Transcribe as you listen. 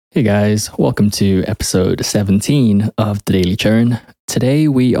Hey guys, welcome to episode 17 of the Daily Churn. Today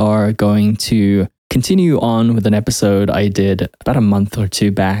we are going to continue on with an episode I did about a month or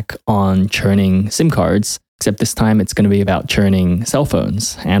two back on churning SIM cards, except this time it's going to be about churning cell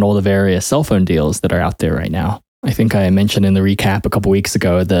phones and all the various cell phone deals that are out there right now. I think I mentioned in the recap a couple weeks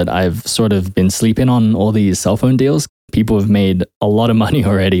ago that I've sort of been sleeping on all these cell phone deals. People have made a lot of money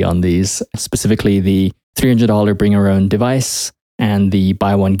already on these, specifically the $300 bring your own device and the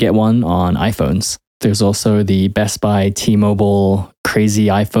buy one, get one on iPhones. There's also the Best Buy T-Mobile crazy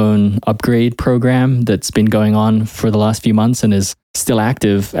iPhone upgrade program that's been going on for the last few months and is still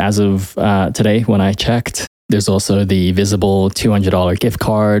active as of today when I checked. There's also the visible $200 gift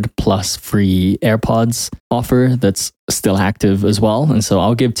card plus free AirPods offer that's still active as well. And so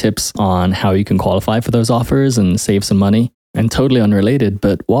I'll give tips on how you can qualify for those offers and save some money. And totally unrelated,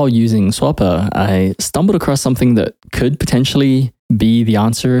 but while using Swappa, I stumbled across something that could potentially be the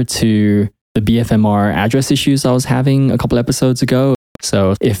answer to the BFMR address issues I was having a couple episodes ago.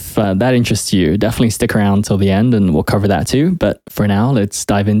 So if that interests you, definitely stick around till the end and we'll cover that too. But for now, let's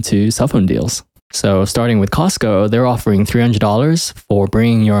dive into cell phone deals. So starting with Costco, they're offering $300 for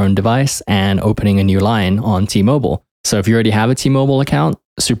bringing your own device and opening a new line on T-Mobile. So if you already have a T-Mobile account,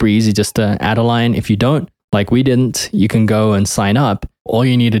 super easy just to add a line. If you don't, like we didn't, you can go and sign up. All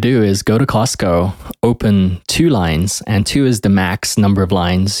you need to do is go to Costco, open 2 lines, and 2 is the max number of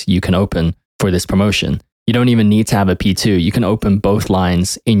lines you can open for this promotion. You don't even need to have a P2. You can open both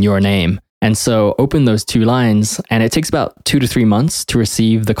lines in your name. And so open those 2 lines, and it takes about 2 to 3 months to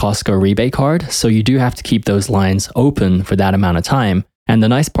receive the Costco rebate card. So you do have to keep those lines open for that amount of time. And the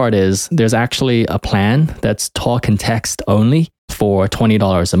nice part is there's actually a plan that's talk and text only for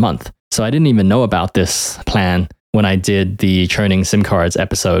 $20 a month. So I didn't even know about this plan when I did the churning SIM cards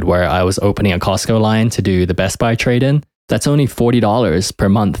episode where I was opening a Costco line to do the Best Buy trade-in. That's only $40 per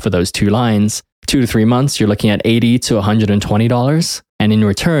month for those 2 lines. 2 to 3 months, you're looking at $80 to $120. And in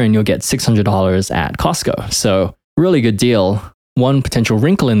return, you'll get $600 at Costco. So really good deal. One potential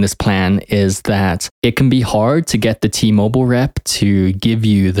wrinkle in this plan is that it can be hard to get the T-Mobile rep to give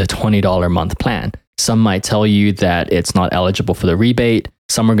you the $20 a month plan. Some might tell you that it's not eligible for the rebate.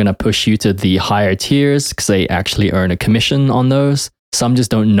 Some are going to push you to the higher tiers because they actually earn a commission on those. Some just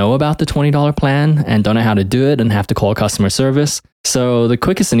don't know about the $20 plan and don't know how to do it and have to call customer service. So the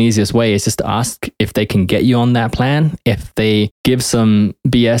quickest and easiest way is just to ask if they can get you on that plan. If they give some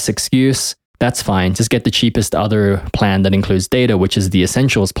BS excuse, that's fine. Just get the cheapest other plan that includes data, which is the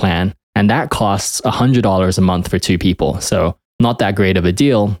Essentials plan. And that costs $100 a month for 2 people. So not that great of a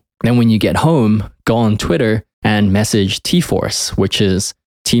deal. Then when you get home, go on Twitter and message T-Force, which is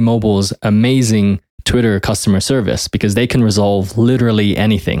T-Mobile's amazing Twitter customer service, because they can resolve literally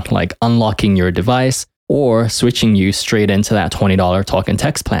anything, like unlocking your device or switching you straight into that $20 talk and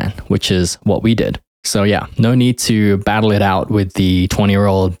text plan, which is what we did. So yeah, no need to battle it out with the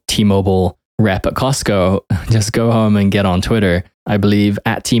 20-year-old T-Mobile rep at Costco. Just go home and get on Twitter. I believe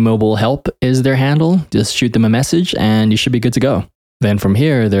at T-Mobile Help is their handle. Just shoot them a message and you should be good to go. Then from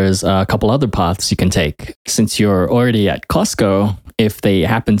here, there's a couple other paths you can take. Since you're already at Costco, if they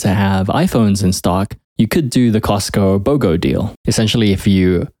happen to have iPhones in stock, you could do the Costco BOGO deal. Essentially, if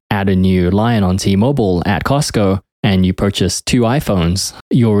you add a new line on T-Mobile at Costco and you purchase 2 iPhones,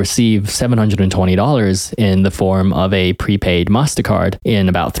 you'll receive $720 in the form of a prepaid MasterCard in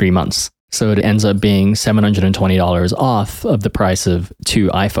about 3 months. So it ends up being $720 off of the price of 2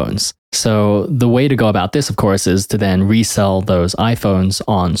 iPhones. So the way to go about this, of course, is to then resell those iPhones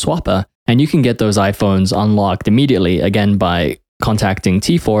on Swappa. And you can get those iPhones unlocked immediately, again, by contacting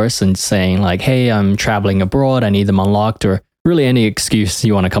T-Force and saying like, hey, I'm traveling abroad, I need them unlocked, or really any excuse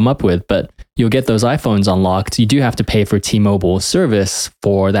you want to come up with. But you'll get those iPhones unlocked. You do have to pay for T-Mobile service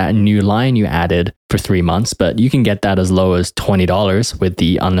for that new line you added for 3 months, but you can get that as low as $20 with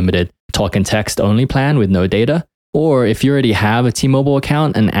the unlimited talk and text only plan with no data. Or if you already have a T-Mobile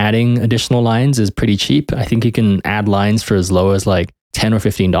account and adding additional lines is pretty cheap, I think you can add lines for as low as like $10 or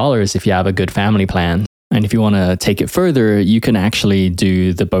 $15 if you have a good family plan. And if you want to take it further, you can actually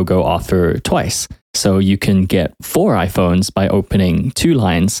do the BOGO offer twice. So you can get 4 iPhones by opening 2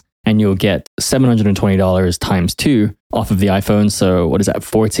 lines, and you'll get $720 times 2 off of the iPhone. So what is that?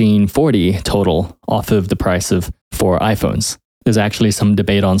 $1,440 total off of the price of 4 iPhones. There's actually some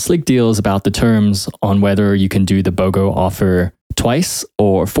debate on Slick Deals about the terms on whether you can do the BOGO offer twice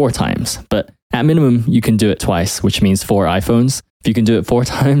or 4 times. But at minimum, you can do it twice, which means 4 iPhones. If you can do it 4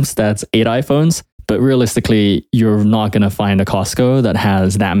 times, that's 8 iPhones. But realistically, you're not going to find a Costco that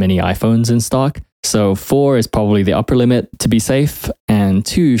has that many iPhones in stock. So 4 is probably the upper limit to be safe, and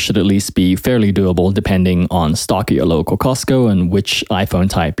 2 should at least be fairly doable depending on stock at your local Costco and which iPhone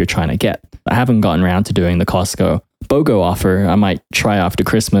type you're trying to get. I haven't gotten around to doing the Costco BOGO offer. I might try after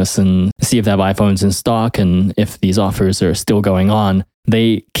Christmas and see if they have iPhones in stock and if these offers are still going on.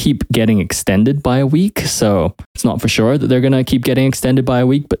 They keep getting extended by a week, so it's not for sure that they're going to keep getting extended by a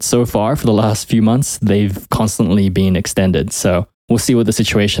week, but so far for the last few months, they've constantly been extended. So we'll see what the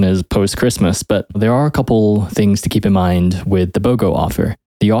situation is post-Christmas, but there are a couple things to keep in mind with the BOGO offer.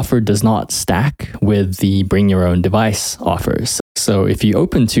 The offer does not stack with the bring your own device offers. So if you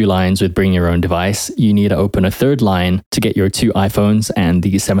open 2 lines with bring your own device, you need to open a third line to get your 2 iPhones and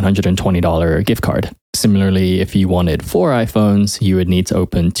the $720 gift card. Similarly, if you wanted 4 iPhones, you would need to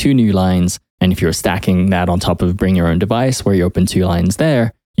open 2 new lines. And if you're stacking that on top of bring your own device, where you open 2 lines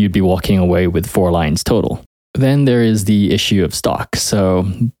there, you'd be walking away with 4 lines total. Then there is the issue of stock. So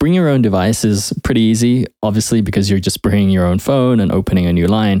bring your own device is pretty easy, obviously, because you're just bringing your own phone and opening a new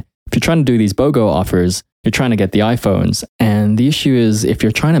line. If you're trying to do these BOGO offers, you're trying to get the iPhones. And the issue is, if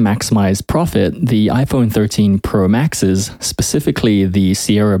you're trying to maximize profit, the iPhone 13 Pro Maxes, specifically the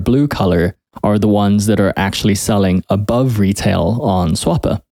Sierra Blue color, are the ones that are actually selling above retail on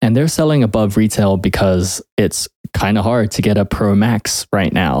Swappa. And they're selling above retail because it's kind of hard to get a Pro Max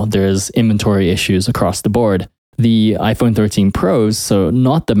right now. There's inventory issues across the board. The iPhone 13 Pros, so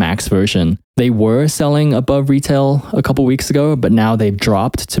not the Max version, they were selling above retail a couple weeks ago, but now they've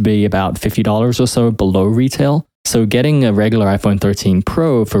dropped to be about $50 or so below retail. So getting a regular iPhone 13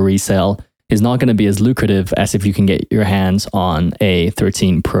 Pro for resale is not going to be as lucrative as if you can get your hands on a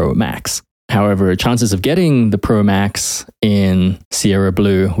 13 Pro Max. However, chances of getting the Pro Max in Sierra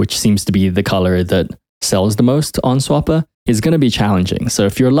Blue, which seems to be the color that sells the most on Swappa, is going to be challenging. So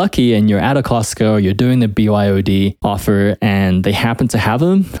if you're lucky and you're at a Costco, you're doing the BYOD offer and they happen to have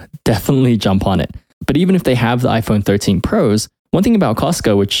them, definitely jump on it. But even if they have the iPhone 13 Pros, one thing about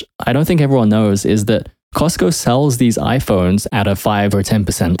Costco, which I don't think everyone knows, is that Costco sells these iPhones at a 5 or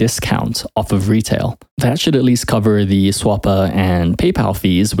 10% discount off of retail. That should at least cover the Swappa and PayPal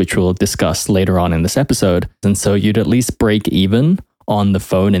fees, which we'll discuss later on in this episode. And so you'd at least break even on the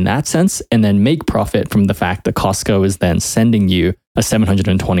phone in that sense, and then make profit from the fact that Costco is then sending you a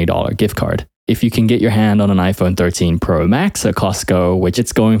 $720 gift card. If you can get your hand on an iPhone 13 Pro Max at Costco, which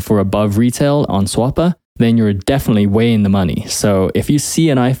it's going for above retail on Swappa, then you're definitely way in the money. So if you see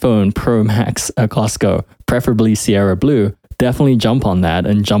an iPhone Pro Max at Costco, preferably Sierra Blue, definitely jump on that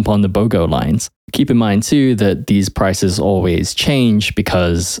and jump on the BOGO lines. Keep in mind too that these prices always change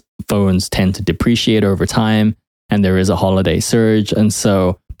because phones tend to depreciate over time and there is a holiday surge. And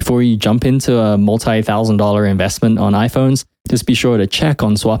so before you jump into a multi-$1,000 investment on iPhones, just be sure to check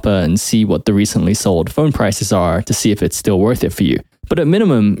on Swappa and see what the recently sold phone prices are to see if it's still worth it for you. But at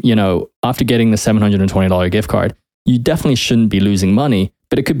minimum, after getting the $720 gift card, you definitely shouldn't be losing money.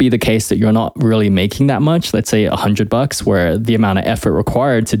 But it could be the case that you're not really making that much, let's say $100, where the amount of effort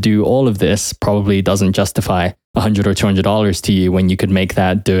required to do all of this probably doesn't justify $100 or $200 to you when you could make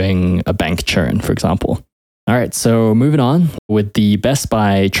that doing a bank churn, for example. All right, so moving on with the Best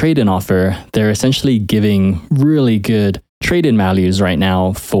Buy trade-in offer, they're essentially giving really good trade-in values right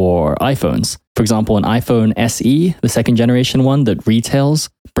now for iPhones. For example, an iPhone SE, the second generation one that retails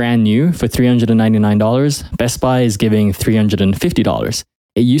brand new for $399, Best Buy is giving $350.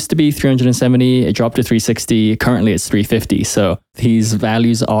 It used to be $370, it dropped to $360, currently it's $350. So these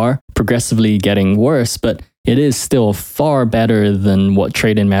values are progressively getting worse, but it is still far better than what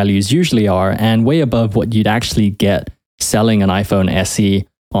trade-in values usually are and way above what you'd actually get selling an iPhone SE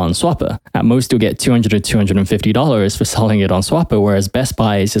on Swappa. At most, you'll get $200 to $250 for selling it on Swappa, whereas Best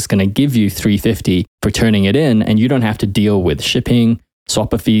Buy is just going to give you $350 for turning it in, and you don't have to deal with shipping,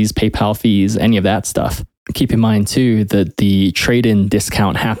 Swappa fees, PayPal fees, any of that stuff. Keep in mind too that the trade-in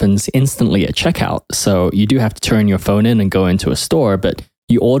discount happens instantly at checkout, so you do have to turn your phone in and go into a store, but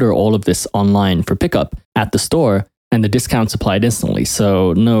you order all of this online for pickup at the store, and the discount's applied instantly,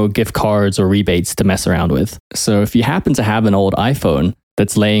 so no gift cards or rebates to mess around with. So if you happen to have an old iPhone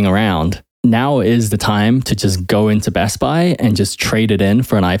that's laying around, now is the time to just go into Best Buy and just trade it in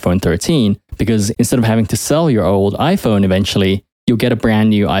for an iPhone 13, because instead of having to sell your old iPhone eventually, you'll get a brand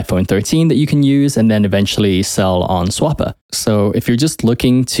new iPhone 13 that you can use and then eventually sell on Swappa. So if you're just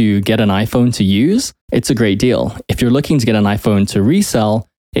looking to get an iPhone to use, it's a great deal. If you're looking to get an iPhone to resell,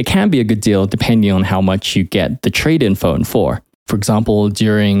 it can be a good deal depending on how much you get the trade-in phone for. For example,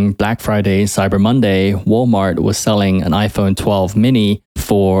 during Black Friday, Cyber Monday, Walmart was selling an iPhone 12 mini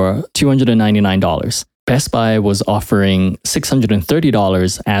for $299. Best Buy was offering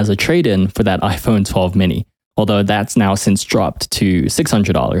 $630 as a trade-in for that iPhone 12 mini, although that's now since dropped to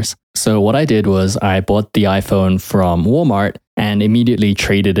 $600. So what I did was I bought the iPhone from Walmart and immediately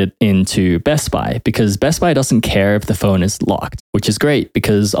traded it into Best Buy because Best Buy doesn't care if the phone is locked, which is great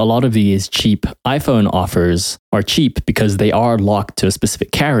because a lot of these cheap iPhone offers are cheap because they are locked to a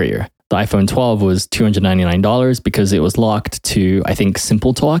specific carrier. The iPhone 12 was $299 because it was locked to, I think,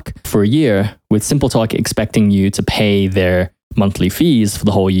 SimpleTalk for a year, with SimpleTalk expecting you to pay their monthly fees for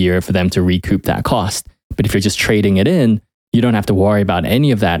the whole year for them to recoup that cost. But if you're just trading it in, you don't have to worry about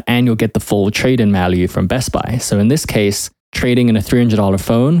any of that, and you'll get the full trade-in value from Best Buy. So in this case, trading in a $300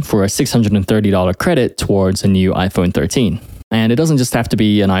 phone for a $630 credit towards a new iPhone 13. And it doesn't just have to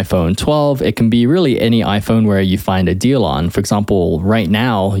be an iPhone 12. It can be really any iPhone where you find a deal on. For example, right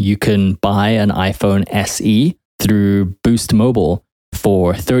now, you can buy an iPhone SE through Boost Mobile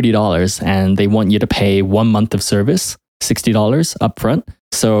for $30, and they want you to pay 1 month of service, $60 upfront.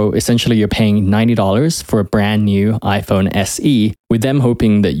 So essentially, you're paying $90 for a brand new iPhone SE, with them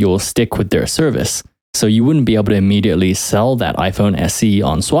hoping that you'll stick with their service. So you wouldn't be able to immediately sell that iPhone SE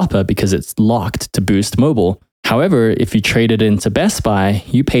on Swappa because it's locked to Boost Mobile. However, if you trade it into Best Buy,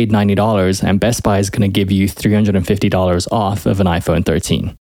 you paid $90 and Best Buy is going to give you $350 off of an iPhone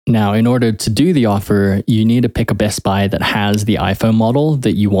 13. Now, in order to do the offer, you need to pick a Best Buy that has the iPhone model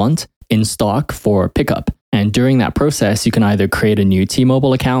that you want in stock for pickup. And during that process, you can either create a new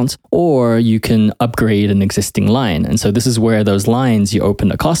T-Mobile account or you can upgrade an existing line. And so this is where those lines you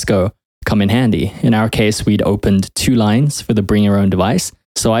opened at Costco come in handy. In our case, we'd opened 2 lines for the bring your own device.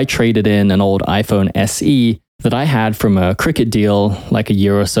 So I traded in an old iPhone SE that I had from a Cricket deal like a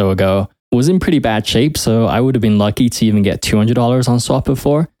year or so ago. It was in pretty bad shape, so I would have been lucky to even get $200 on Swappa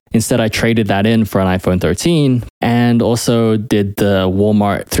for. Instead, I traded that in for an iPhone 13 and also did the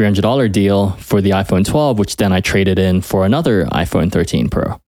Walmart $300 deal for the iPhone 12, which then I traded in for another iPhone 13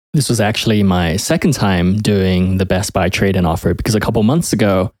 Pro. This was actually my second time doing the Best Buy trade-in offer because a couple months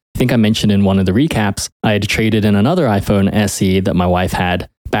ago, I think I mentioned in one of the recaps, I had traded in another iPhone SE that my wife had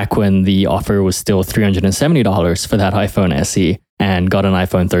back when the offer was still $370 for that iPhone SE, and got an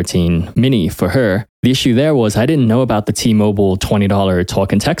iPhone 13 mini for her. The issue there was I didn't know about the T-Mobile $20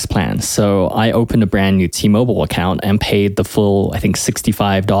 talk and text plan. So I opened a brand new T-Mobile account and paid the full, I think,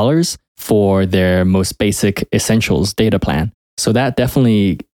 $65 for their most basic essentials data plan. So that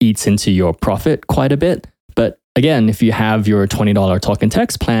definitely eats into your profit quite a bit. But again, if you have your $20 talk and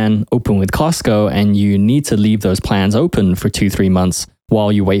text plan open with Costco and you need to leave those plans open for 2-3 months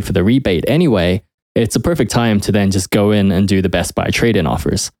while you wait for the rebate anyway, it's a perfect time to then just go in and do the Best Buy trade-in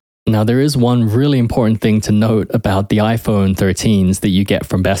offers. Now, there is one really important thing to note about the iPhone 13s that you get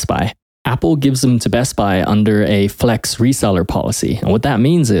from Best Buy. Apple gives them to Best Buy under a flex reseller policy. And what that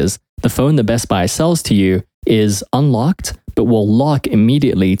means is the phone that Best Buy sells to you is unlocked, but will lock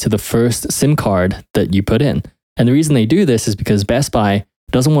immediately to the first SIM card that you put in. And the reason they do this is because Best Buy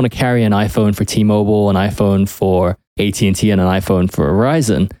doesn't want to carry an iPhone for T-Mobile, an iPhone for AT&T, and an iPhone for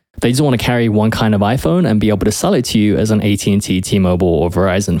Verizon. They just want to carry one kind of iPhone and be able to sell it to you as an AT&T, T-Mobile, or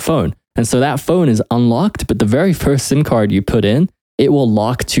Verizon phone. And so that phone is unlocked, but the very first SIM card you put in, it will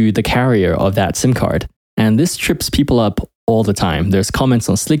lock to the carrier of that SIM card. And this trips people up all the time. There's comments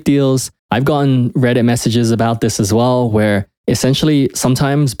on Slick Deals. I've gotten Reddit messages about this as well, where essentially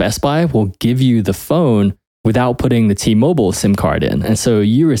sometimes Best Buy will give you the phone without putting the T-Mobile SIM card in. And so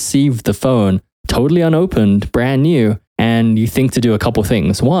you receive the phone totally unopened, brand new, and you think to do a couple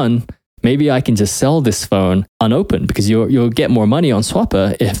things. One, maybe I can just sell this phone unopened because you'll get more money on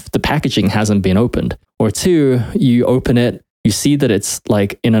Swappa if the packaging hasn't been opened. Or two, you open it, you see that it's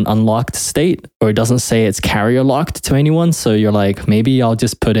like in an unlocked state, or it doesn't say it's carrier locked to anyone. So you're like, maybe I'll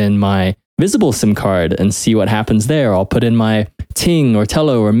just put in my visible SIM card and see what happens there. I'll put in my Ting or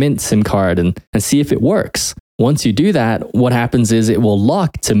Tello or Mint SIM card and see if it works. Once you do that, what happens is it will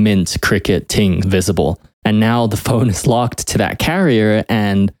lock to Mint, Cricket, Ting, Visible. And now the phone is locked to that carrier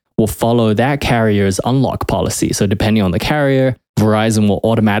and will follow that carrier's unlock policy. So depending on the carrier, Verizon will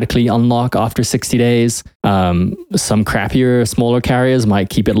automatically unlock after 60 days. Some crappier, smaller carriers might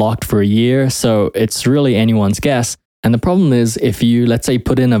keep it locked for a year. So it's really anyone's guess. And the problem is if you, let's say,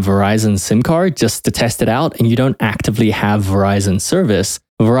 put in a Verizon SIM card just to test it out and you don't actively have Verizon service,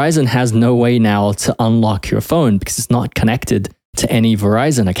 Verizon has no way now to unlock your phone because it's not connected to any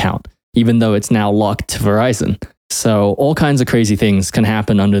Verizon account, even though it's now locked to Verizon. So all kinds of crazy things can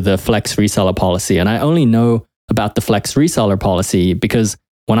happen under the Flex reseller policy. And I only know about the Flex reseller policy because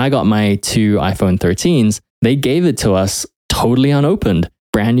when I got my 2 iPhone 13s, they gave it to us totally unopened,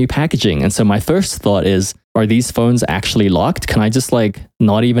 brand new packaging. And so my first thought is, are these phones actually locked? Can I just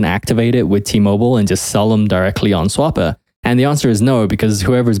not even activate it with T-Mobile and just sell them directly on Swappa? And the answer is no, because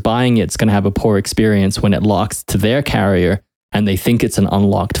whoever's buying it's going to have a poor experience when it locks to their carrier and they think it's an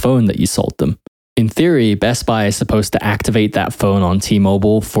unlocked phone that you sold them. In theory, Best Buy is supposed to activate that phone on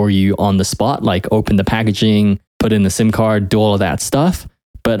T-Mobile for you on the spot, like open the packaging, put in the SIM card, do all of that stuff.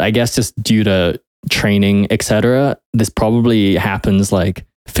 But I guess just due to training, etc., this probably happens like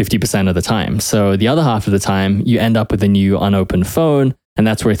 50% of the time. So the other half of the time, you end up with a new unopened phone, and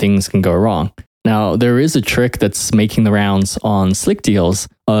that's where things can go wrong. Now, there is a trick that's making the rounds on Slick Deals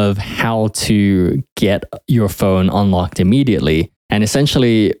of how to get your phone unlocked immediately. And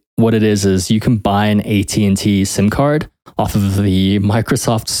essentially, what it is you can buy an AT&T SIM card off of the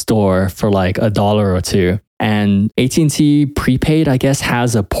Microsoft store for like $1 or $2. And AT&T prepaid, I guess,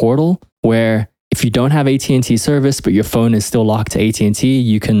 has a portal where if you don't have AT&T service, but your phone is still locked to AT&T,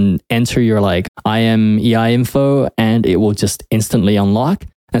 you can enter your like IMEI info and it will just instantly unlock.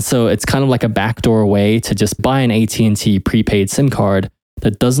 And so it's kind of like a backdoor way to just buy an AT&T prepaid SIM card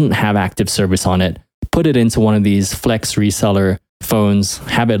that doesn't have active service on it, put it into one of these Flex reseller phones,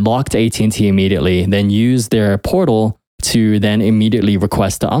 have it locked to AT&T immediately, then use their portal to then immediately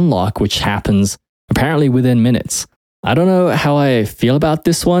request the unlock, which happens apparently within minutes. I don't know how I feel about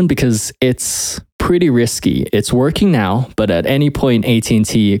this one because it's pretty risky. It's working now, but at any point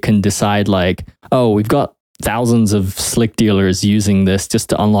AT&T can decide like, oh, we've got thousands of Slick dealers using this just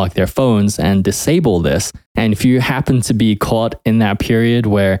to unlock their phones and disable this. And if you happen to be caught in that period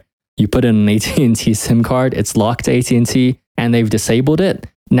where you put in an AT&T SIM card, it's locked to AT&T and they've disabled it,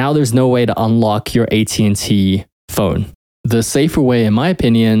 now there's no way to unlock your AT&T phone. The safer way, in my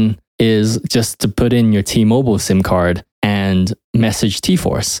opinion, is just to put in your T-Mobile SIM card and message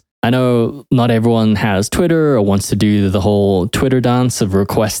T-Force. I know not everyone has Twitter or wants to do the whole Twitter dance of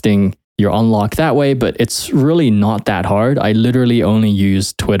requesting your unlock that way, but it's really not that hard. I literally only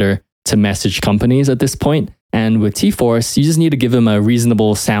use Twitter to message companies at this point. And with T-Force, you just need to give them a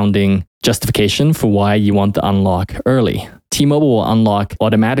reasonable sounding justification for why you want the unlock early. T-Mobile will unlock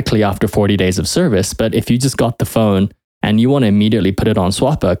automatically after 40 days of service, but if you just got the phone and you want to immediately put it on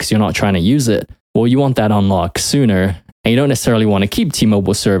Swapper because you're not trying to use it, well, you want that unlock sooner. And you don't necessarily want to keep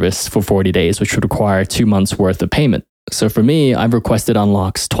T-Mobile service for 40 days, which would require 2 months worth of payment. So for me, I've requested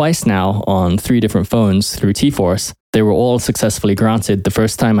unlocks twice now on 3 different phones through T-Force. They were all successfully granted. The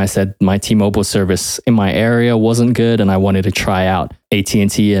first time I said my T-Mobile service in my area wasn't good and I wanted to try out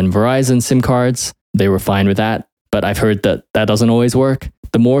AT&T and Verizon SIM cards. They were fine with that, but I've heard that that doesn't always work.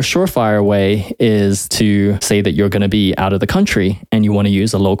 The more surefire way is to say that you're going to be out of the country and you want to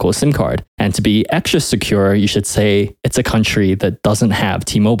use a local SIM card. And to be extra secure, you should say it's a country that doesn't have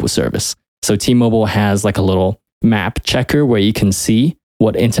T-Mobile service. So T-Mobile has like a little map checker where you can see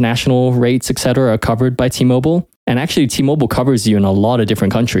what international rates, etc., are covered by T-Mobile. And actually, T-Mobile covers you in a lot of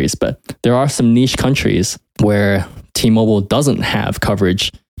different countries, but there are some niche countries where T-Mobile doesn't have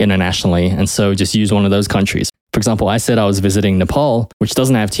coverage internationally. And so just use one of those countries. For example, I said I was visiting Nepal, which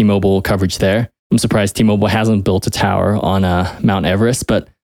doesn't have T-Mobile coverage there. I'm surprised T-Mobile hasn't built a tower on Mount Everest, but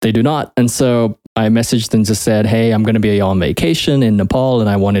they do not. And so I messaged and just said, hey, I'm going to be on vacation in Nepal and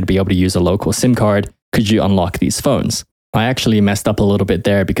I wanted to be able to use a local SIM card. Could you unlock these phones? I actually messed up a little bit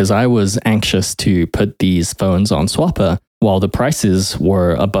there because I was anxious to put these phones on Swapper while the prices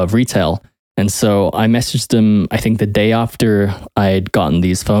were above retail. And so I messaged them, I think the day after I'd gotten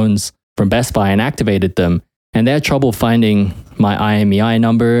these phones from Best Buy and activated them. And they had trouble finding my IMEI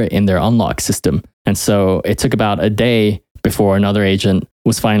number in their unlock system. And so it took about a day before another agent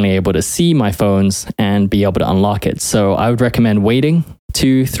was finally able to see my phones and be able to unlock it. So I would recommend waiting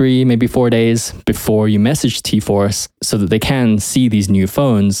 2, 3, maybe 4 days before you message T-Force so that they can see these new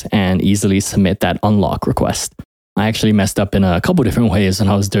phones and easily submit that unlock request. I actually messed up in a couple different ways when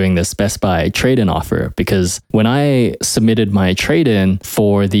I was doing this Best Buy trade-in offer because when I submitted my trade-in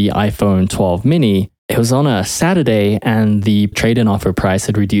for the iPhone 12 mini, it was on a Saturday and the trade-in offer price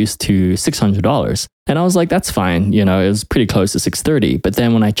had reduced to $600. And I was like, that's fine. You know, it was pretty close to $630. But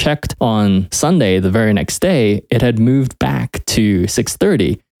then when I checked on Sunday, the very next day, it had moved back to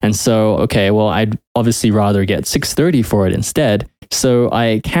 $630. And so, okay, well, I'd obviously rather get $630 for it instead. So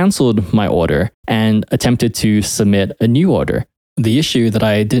I canceled my order and attempted to submit a new order. The issue that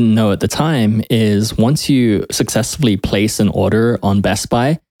I didn't know at the time is once you successfully place an order on Best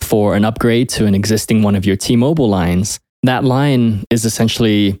Buy for an upgrade to an existing one of your T-Mobile lines, that line is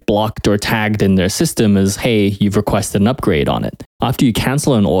essentially blocked or tagged in their system as, hey, you've requested an upgrade on it. After you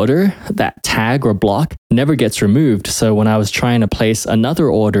cancel an order, that tag or block never gets removed. So when I was trying to place another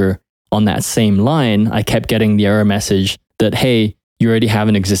order on that same line, I kept getting the error message that, hey, you already have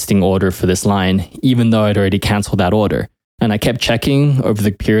an existing order for this line, even though I'd already canceled that order. And I kept checking over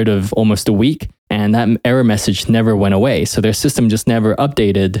the period of almost a week, and that error message never went away. So their system just never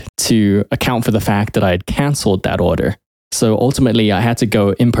updated to account for the fact that I had canceled that order. So ultimately, I had to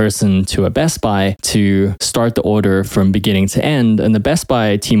go in person to a Best Buy to start the order from beginning to end. And the Best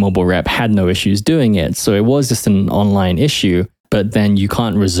Buy T-Mobile rep had no issues doing it. So it was just an online issue. But then you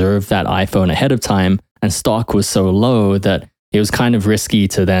can't reserve that iPhone ahead of time. And stock was so low that it was kind of risky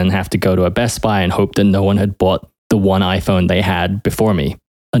to then have to go to a Best Buy and hope that no one had bought the one iPhone they had before me.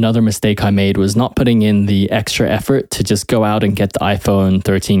 Another mistake I made was not putting in the extra effort to just go out and get the iPhone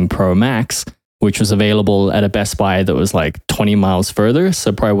 13 Pro Max, which was available at a Best Buy that was like 20 miles further.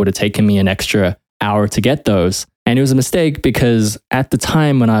 So probably would have taken me an extra hour to get those. And it was a mistake because at the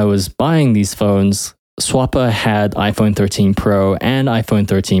time when I was buying these phones, Swappa had iPhone 13 Pro and iPhone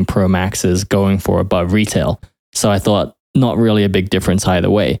 13 Pro Maxes going for above retail. So I thought not really a big difference either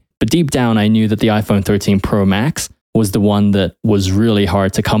way. But deep down, I knew that the iPhone 13 Pro Max was the one that was really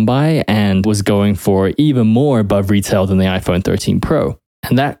hard to come by and was going for even more above retail than the iPhone 13 Pro.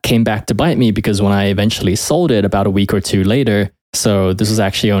 And that came back to bite me because when I eventually sold it about a week or two later, so this was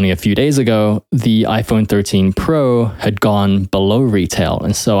actually only a few days ago, the iPhone 13 Pro had gone below retail.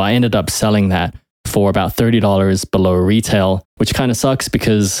 And so I ended up selling that for about $30 below retail, which kind of sucks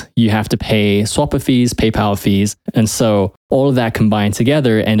because you have to pay Swappa fees, PayPal fees. And so all of that combined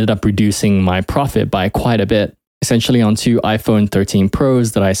together ended up reducing my profit by quite a bit. Essentially on 2 iPhone 13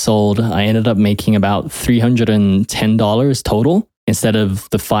 Pros that I sold, I ended up making about $310 total instead of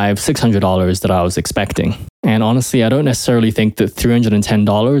the $600 that I was expecting. And honestly, I don't necessarily think that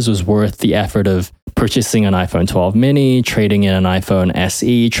 $310 was worth the effort of purchasing an iPhone 12 mini, trading in an iPhone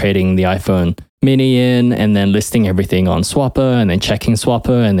SE, trading the iPhone mini in, and then listing everything on Swappa, and then checking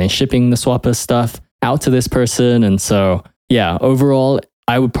Swappa, and then shipping the Swappa stuff out to this person. And so, yeah, overall,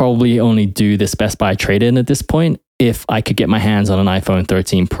 I would probably only do this Best Buy trade-in at this point if I could get my hands on an iPhone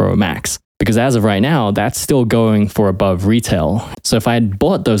 13 Pro Max. Because as of right now, that's still going for above retail. So if I had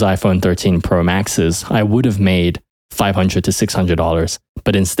bought those iPhone 13 Pro Maxes, I would have made $500 to $600.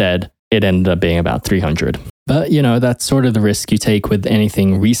 But instead, it ended up being about $300. But, that's sort of the risk you take with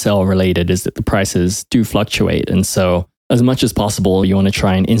anything resale related, is that the prices do fluctuate. And so as much as possible, you want to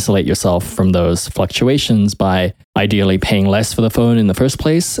try and insulate yourself from those fluctuations by ideally paying less for the phone in the first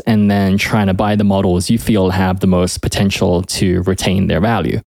place, and then trying to buy the models you feel have the most potential to retain their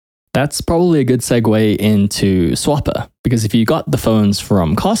value. That's probably a good segue into Swappa, because if you got the phones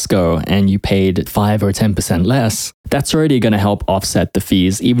from Costco and you paid 5 or 10% less, that's already going to help offset the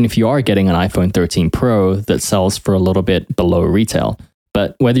fees, even if you are getting an iPhone 13 Pro that sells for a little bit below retail.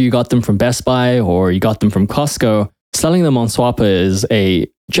 But whether you got them from Best Buy or you got them from Costco, selling them on Swappa is a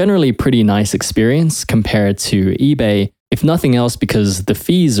generally pretty nice experience compared to eBay, if nothing else because the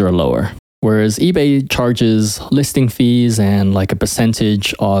fees are lower. Whereas eBay charges listing fees and like a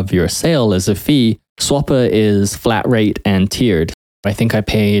percentage of your sale as a fee, Swappa is flat rate and tiered. I think I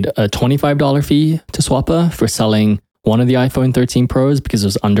paid a $25 fee to Swappa for selling one of the iPhone 13 Pros because it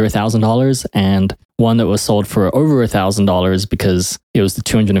was under $1,000, and one that was sold for over $1,000 because it was the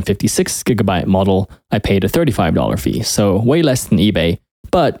 256 gigabyte model. I paid a $35 fee, so way less than eBay,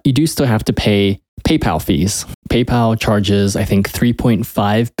 but you do still have to pay PayPal fees. PayPal charges, I think,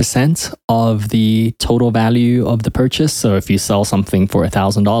 3.5% of the total value of the purchase. So if you sell something for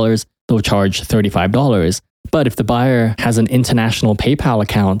 $1,000, they'll charge $35. But if the buyer has an international PayPal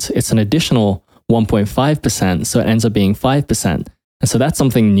account, it's an additional 1.5%. So it ends up being 5%. And so that's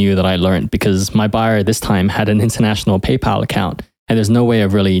something new that I learned because my buyer this time had an international PayPal account. And there's no way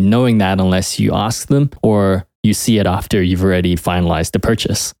of really knowing that unless you ask them or you see it after you've already finalized the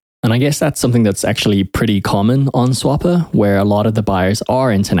purchase. And I guess that's something that's actually pretty common on Swappa, where a lot of the buyers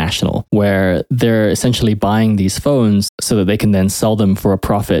are international, where they're essentially buying these phones so that they can then sell them for a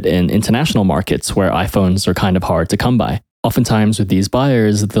profit in international markets where iPhones are kind of hard to come by. Oftentimes with these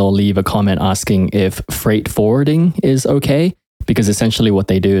buyers, they'll leave a comment asking if freight forwarding is okay, because essentially what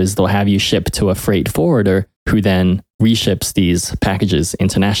they do is they'll have you ship to a freight forwarder who then reships these packages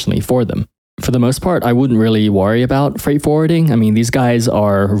internationally for them. For the most part, I wouldn't really worry about freight forwarding. I mean, these guys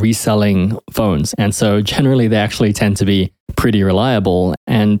are reselling phones, and so generally they actually tend to be pretty reliable,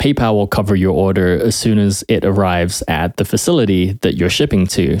 and PayPal will cover your order as soon as it arrives at the facility that you're shipping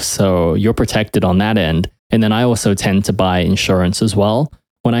to, so you're protected on that end. And then I also tend to buy insurance as well.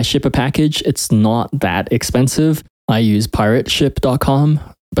 When I ship a package, it's not that expensive. I use pirateship.com.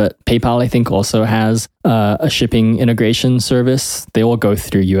 But PayPal, I think, also has a shipping integration service. They all go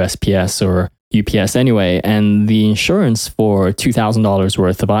through USPS or UPS anyway. And the insurance for $2,000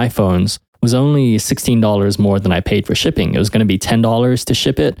 worth of iPhones was only $16 more than I paid for shipping. It was going to be $10 to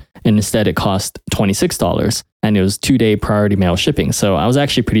ship it, and instead it cost $26. And it was 2-day priority mail shipping. So I was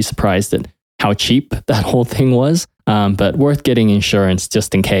actually pretty surprised at how cheap that whole thing was. But worth getting insurance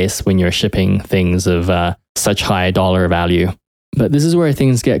just in case when you're shipping things of such high dollar value. But this is where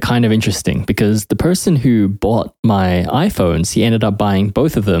things get kind of interesting, because the person who bought my iPhones, he ended up buying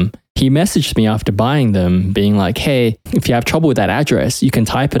both of them. He messaged me after buying them being like, hey, if you have trouble with that address, you can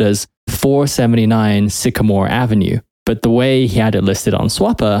type it as 479 Sycamore Avenue. But the way he had it listed on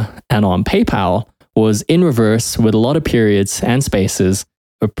Swapper and on PayPal was in reverse with a lot of periods and spaces,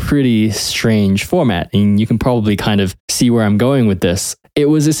 a pretty strange format. And you can probably kind of see where I'm going with this. It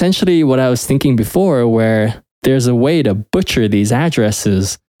was essentially what I was thinking before, where there's a way to butcher these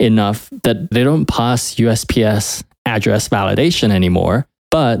addresses enough that they don't pass USPS address validation anymore,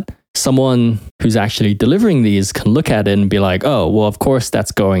 but someone who's actually delivering these can look at it and be like, oh, well, of course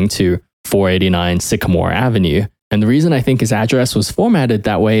that's going to 489 Sycamore Avenue. And the reason I think his address was formatted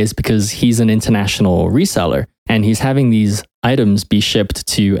that way is because he's an international reseller and he's having these items be shipped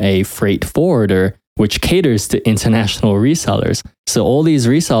to a freight forwarder, which caters to international resellers. So all these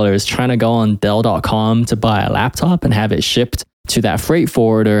resellers trying to go on Dell.com to buy a laptop and have it shipped to that freight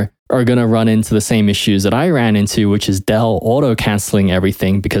forwarder are going to run into the same issues that I ran into, which is Dell auto-canceling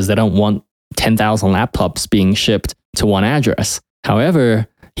everything because they don't want 10,000 laptops being shipped to one address. However,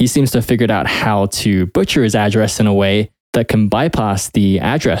 he seems to have figured out how to butcher his address in a way that can bypass the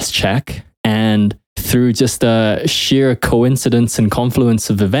address check. And through just a sheer coincidence and confluence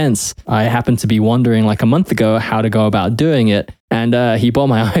of events, I happened to be wondering like a month ago how to go about doing it. And he bought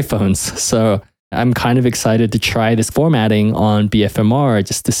my iPhones. So I'm kind of excited to try this formatting on BFMR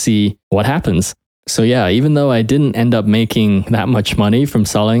just to see what happens. So yeah, even though I didn't end up making that much money from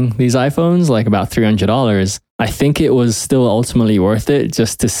selling these iPhones, like about $300, I think it was still ultimately worth it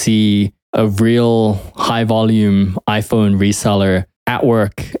just to see a real high volume iPhone reseller at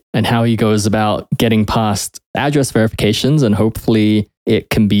work and how he goes about getting past address verifications, and hopefully it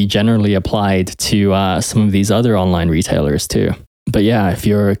can be generally applied to some of these other online retailers too. But yeah, if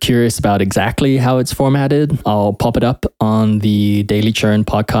you're curious about exactly how it's formatted, I'll pop it up on the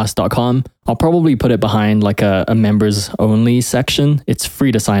dailychurnpodcast.com. I'll probably put it behind like a members only section. It's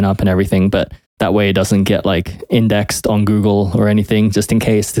free to sign up and everything, but that way it doesn't get like indexed on Google or anything, just in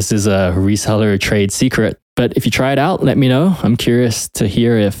case this is a reseller trade secret. But if you try it out, let me know. I'm curious to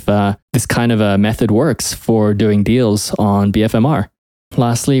hear if this kind of a method works for doing deals on BFMR.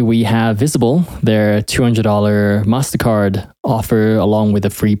 Lastly, we have Visible, their $200 MasterCard offer along with a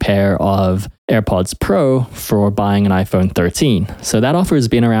free pair of AirPods Pro for buying an iPhone 13. So that offer has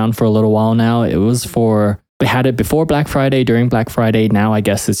been around for a little while now. They had it before Black Friday, during Black Friday. Now I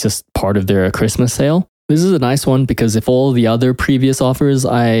guess it's just part of their Christmas sale. This is a nice one because if all the other previous offers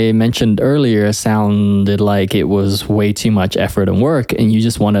I mentioned earlier sounded like it was way too much effort and work and you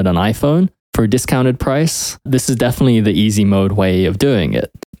just wanted an iPhone for a discounted price, this is definitely the easy mode way of doing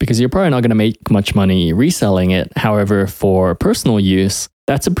it because you're probably not going to make much money reselling it. However, for personal use,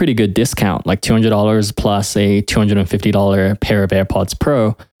 that's a pretty good discount, like $200 plus a $250 pair of AirPods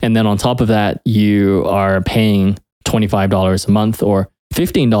Pro. And then on top of that, you are paying $25 a month or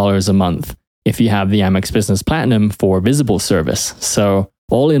 $15 a month if you have the Amex Business Platinum for Visible service. So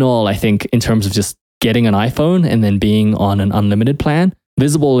all in all, I think in terms of just getting an iPhone and then being on an unlimited plan,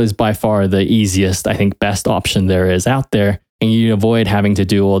 Visible is by far the easiest, I think, best option there is out there. And you avoid having to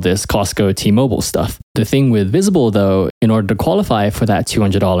do all this Costco T-Mobile stuff. The thing with Visible, though, in order to qualify for that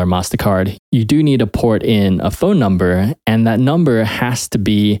 $200 MasterCard, you do need to port in a phone number, and that number has to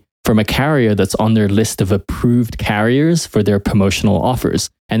be from a carrier that's on their list of approved carriers for their promotional offers.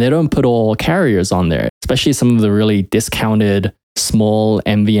 And they don't put all carriers on there, especially some of the really discounted small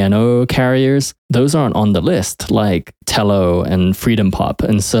MVNO carriers. Those aren't on the list, like Tello and Freedom Pop.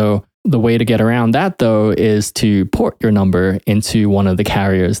 And so the way to get around that, though, is to port your number into one of the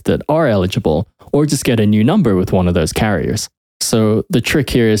carriers that are eligible, or just get a new number with one of those carriers. So the trick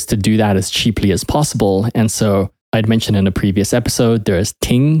here is to do that as cheaply as possible. And so I'd mentioned in a previous episode, there's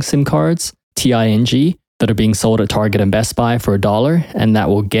Ting SIM cards, Ting, that are being sold at Target and Best Buy for $1, and that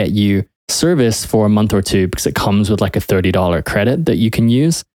will get you service for a month or two because it comes with like a $30 credit that you can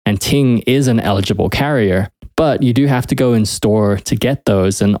use. And Ting is an eligible carrier, but you do have to go in store to get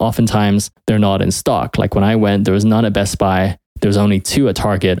those. And oftentimes they're not in stock. Like when I went, there was none at Best Buy. There was only 2 at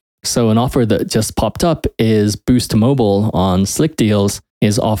Target. So an offer that just popped up is Boost Mobile on Slick Deals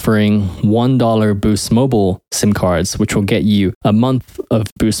is offering $1 Boost Mobile SIM cards, which will get you a month of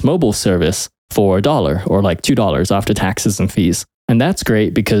Boost Mobile service for $1 or like $2 after taxes and fees. And that's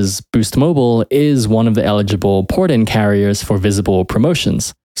great because Boost Mobile is one of the eligible port-in carriers for Visible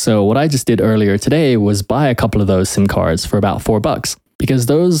promotions. So what I just did earlier today was buy a couple of those SIM cards for about $4 because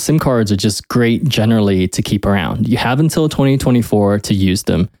those SIM cards are just great generally to keep around. You have until 2024 to use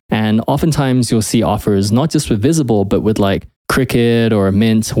them. And oftentimes you'll see offers not just with Visible, but with like Cricket or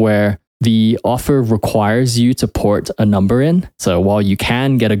Mint, where the offer requires you to port a number in. So while you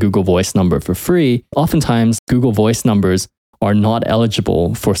can get a Google Voice number for free, oftentimes Google Voice numbers are not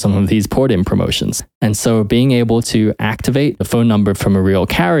eligible for some of these port-in promotions. And so being able to activate a phone number from a real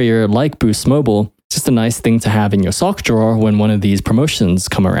carrier like Boost Mobile is just a nice thing to have in your sock drawer when one of these promotions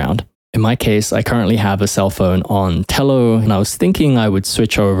come around. In my case, I currently have a cell phone on Tello, and I was thinking I would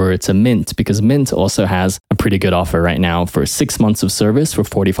switch over to Mint because Mint also has a pretty good offer right now for 6 months of service for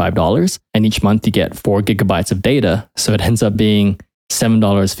 $45. And each month you get 4 gigabytes of data. So it ends up being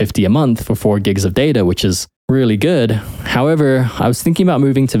 $7.50 a month for 4 gigs of data, which is really good. However, I was thinking about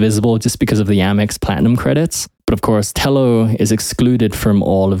moving to Visible just because of the Amex Platinum credits. But of course, Tello is excluded from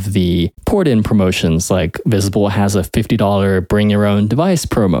all of the port-in promotions. Like Visible has a $50 bring your own device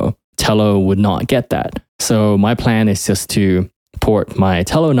promo. Tello would not get that. So my plan is just to port my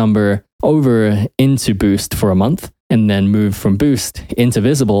Tello number over into Boost for a month and then move from Boost into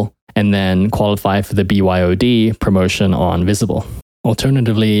Visible and then qualify for the BYOD promotion on Visible.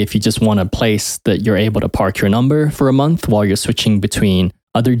 Alternatively, if you just want a place that you're able to park your number for a month while you're switching between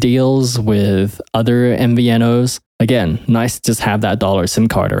other deals with other MVNOs, again, nice to just have that dollar SIM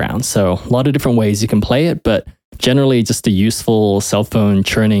card around. So a lot of different ways you can play it, but generally just a useful cell phone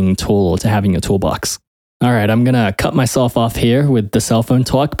churning tool to have in your toolbox. All right, I'm going to cut myself off here with the cell phone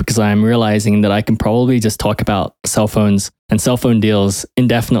talk because I'm realizing that I can probably just talk about cell phones and cell phone deals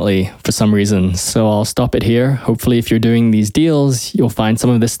indefinitely for some reason. So I'll stop it here. Hopefully, if you're doing these deals, you'll find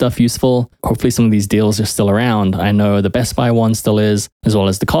some of this stuff useful. Hopefully, some of these deals are still around. I know the Best Buy one still is, as well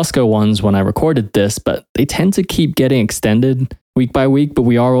as the Costco ones when I recorded this, but they tend to keep getting extended week by week, but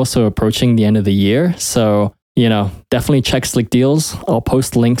we are also approaching the end of the year. So definitely check Slick Deals. I'll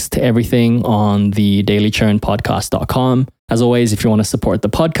post links to everything on the dailychurnpodcast.com. As always, if you want to support the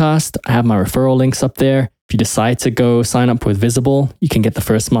podcast, I have my referral links up there. If you decide to go sign up with Visible, you can get the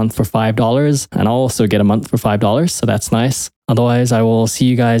first month for $5, and I'll also get a month for $5, so that's nice. Otherwise, I will see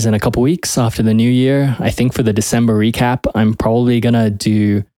you guys in a couple weeks after the new year. I think for the December recap, I'm probably going to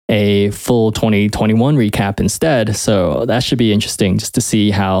do a full 2021 recap instead, so that should be interesting just to see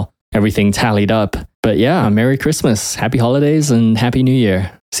how everything tallied up. But yeah, Merry Christmas, Happy Holidays, and Happy New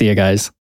Year. See you guys.